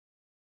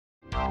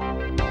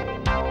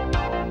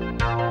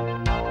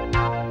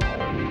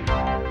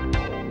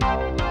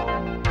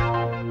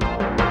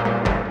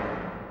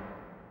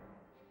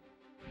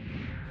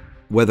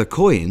Whether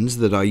coins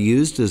that are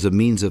used as a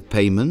means of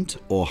payment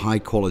or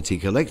high-quality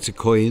collector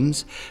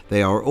coins,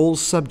 they are all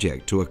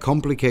subject to a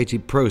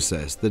complicated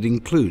process that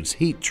includes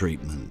heat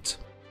treatment.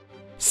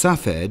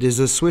 SAFED is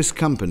a Swiss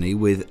company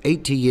with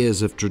 80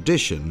 years of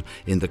tradition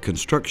in the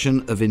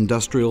construction of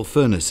industrial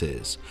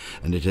furnaces,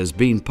 and it has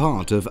been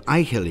part of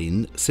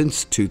Aichelin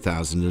since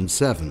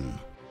 2007.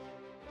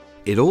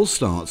 It all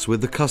starts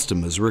with the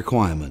customer's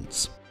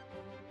requirements.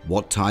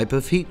 What type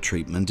of heat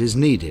treatment is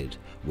needed?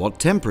 What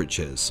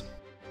temperatures?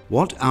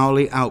 What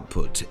hourly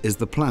output is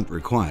the plant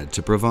required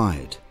to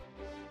provide?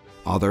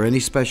 Are there any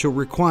special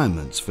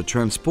requirements for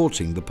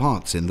transporting the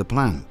parts in the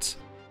plant?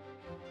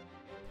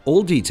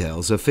 All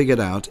details are figured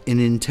out in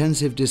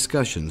intensive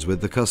discussions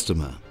with the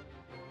customer.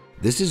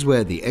 This is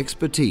where the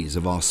expertise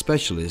of our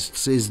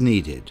specialists is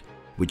needed,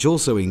 which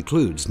also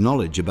includes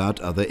knowledge about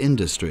other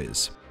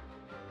industries.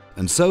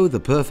 And so the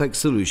perfect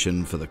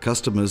solution for the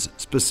customer's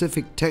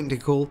specific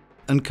technical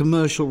and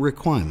commercial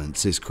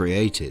requirements is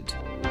created.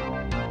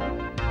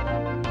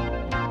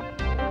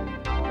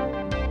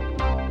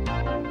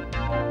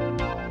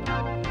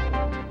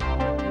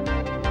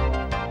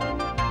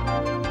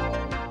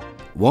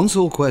 Once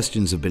all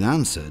questions have been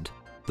answered,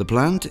 the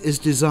plant is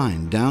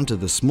designed down to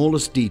the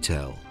smallest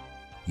detail.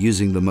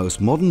 Using the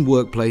most modern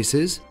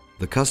workplaces,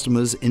 the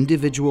customer's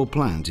individual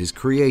plant is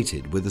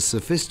created with a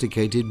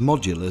sophisticated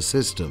modular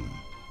system.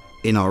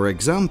 In our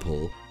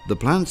example, the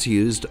plants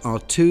used are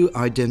two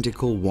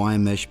identical wire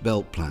mesh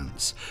belt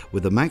plants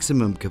with a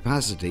maximum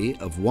capacity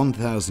of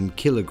 1000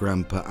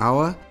 kg per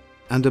hour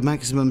and a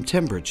maximum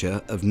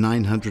temperature of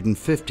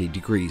 950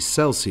 degrees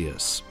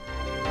Celsius.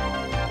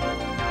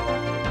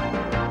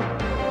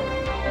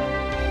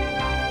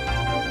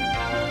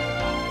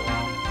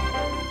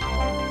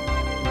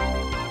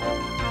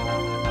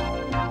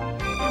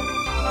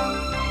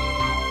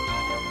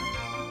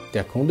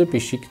 The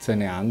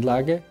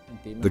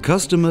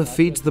customer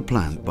feeds the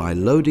plant by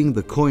loading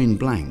the coin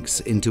blanks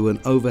into an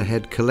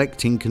overhead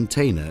collecting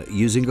container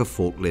using a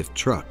forklift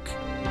truck.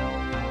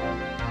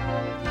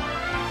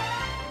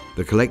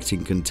 The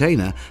collecting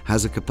container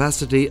has a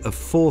capacity of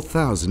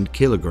 4,000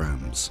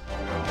 kilograms.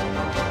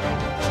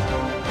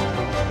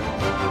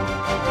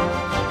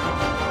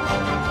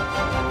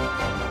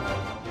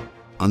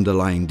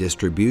 Underlying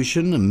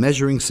distribution and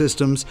measuring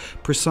systems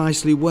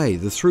precisely weigh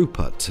the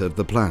throughput of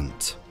the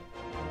plant.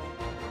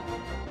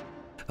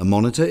 A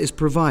monitor is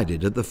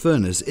provided at the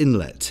furnace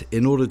inlet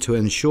in order to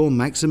ensure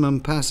maximum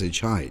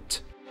passage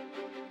height.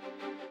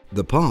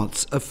 The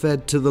parts are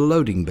fed to the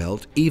loading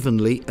belt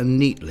evenly and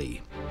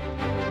neatly.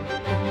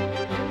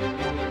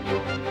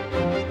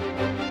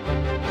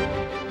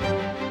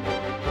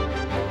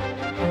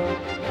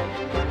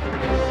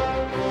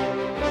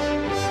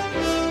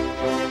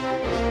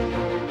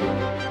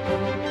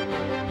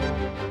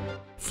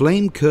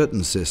 Flame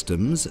curtain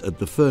systems at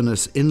the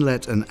furnace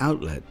inlet and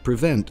outlet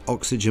prevent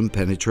oxygen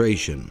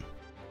penetration.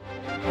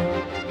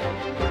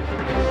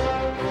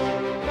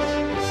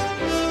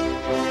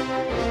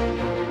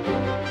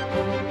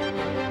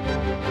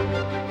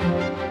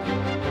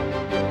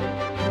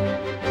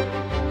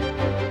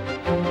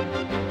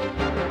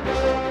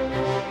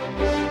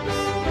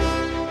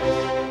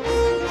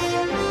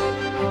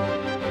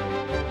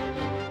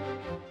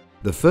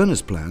 The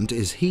furnace plant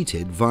is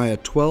heated via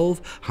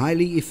 12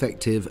 highly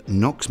effective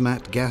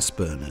NOx-mat gas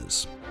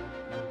burners.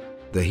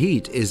 The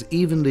heat is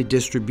evenly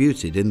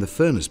distributed in the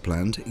furnace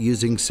plant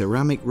using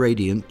ceramic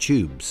radiant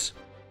tubes.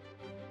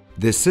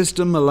 This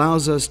system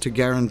allows us to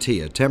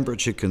guarantee a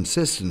temperature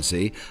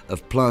consistency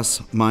of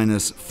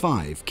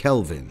 ±5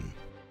 Kelvin.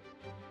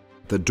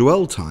 The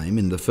dwell time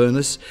in the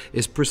furnace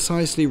is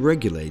precisely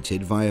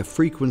regulated via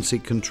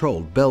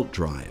frequency-controlled belt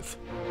drive.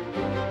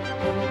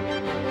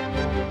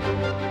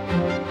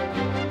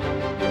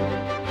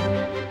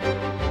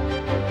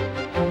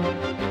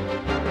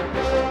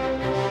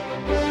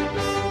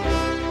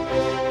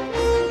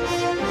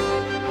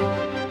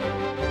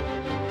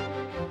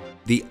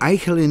 The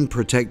Aichelin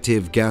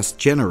protective gas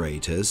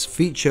generators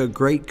feature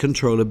great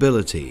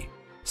controllability,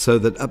 so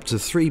that up to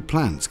 3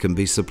 plants can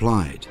be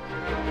supplied.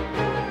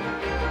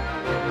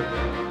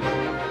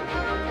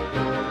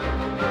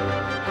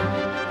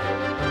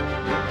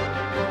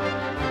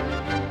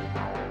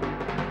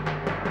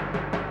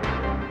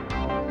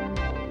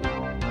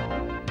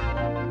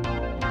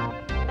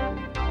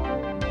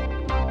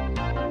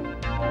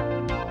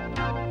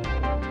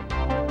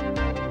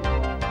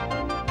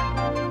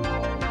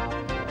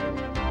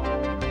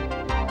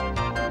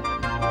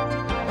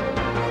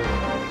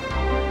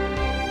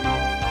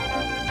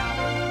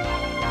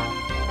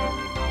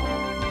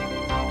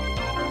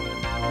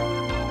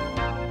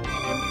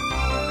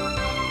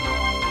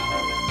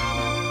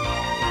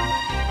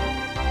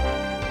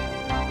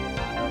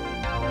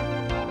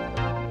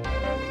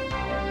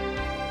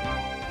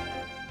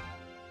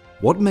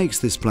 What makes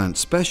this plant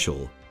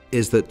special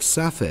is that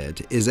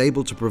SAFED is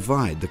able to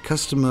provide the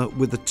customer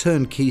with a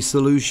turnkey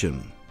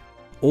solution.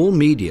 All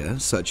media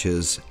such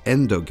as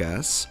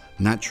endogas,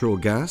 natural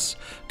gas,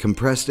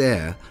 compressed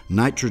air,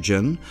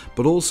 nitrogen,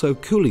 but also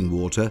cooling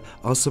water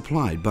are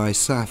supplied by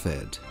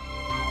SAFED.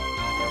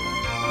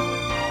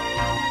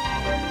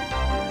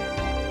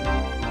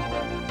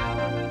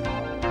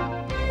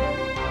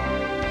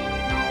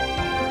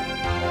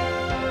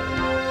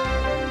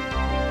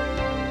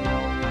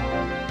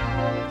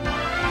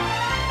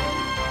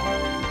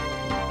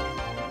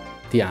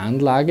 Die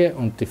Anlage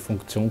und die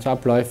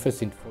Funktionsabläufe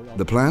sind voll.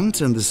 The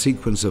plant and the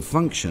sequence of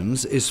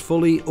functions is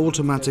fully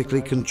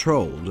automatically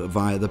controlled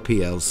via the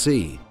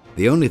PLC.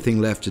 The only thing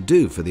left to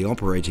do for the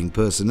operating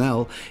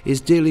personnel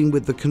is dealing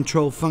with the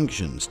control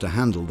functions to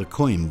handle the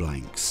coin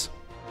blanks.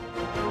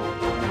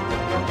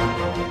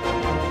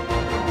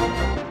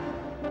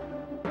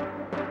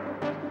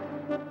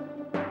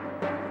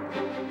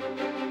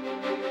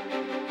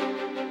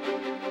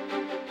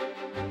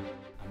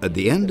 At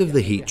the end of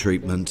the heat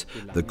treatment,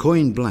 the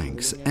coin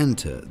blanks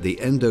enter the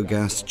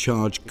endogas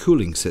charge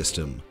cooling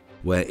system,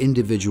 where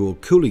individual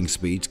cooling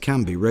speeds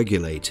can be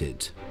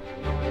regulated.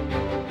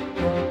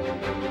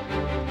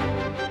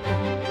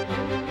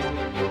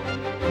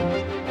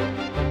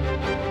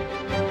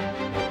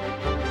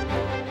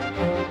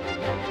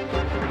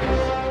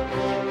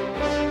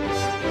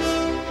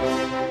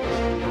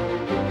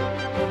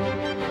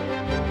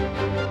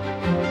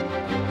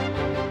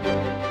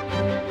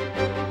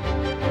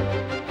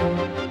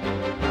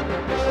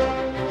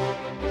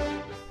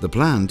 The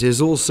plant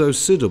is also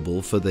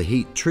suitable for the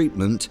heat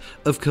treatment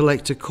of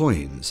collector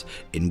coins,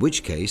 in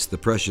which case the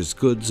precious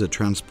goods are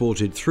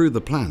transported through the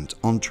plant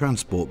on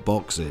transport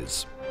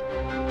boxes.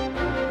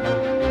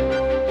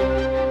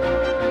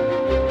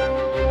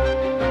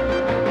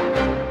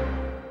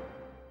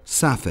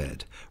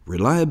 SAFED,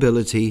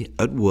 reliability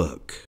at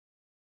work.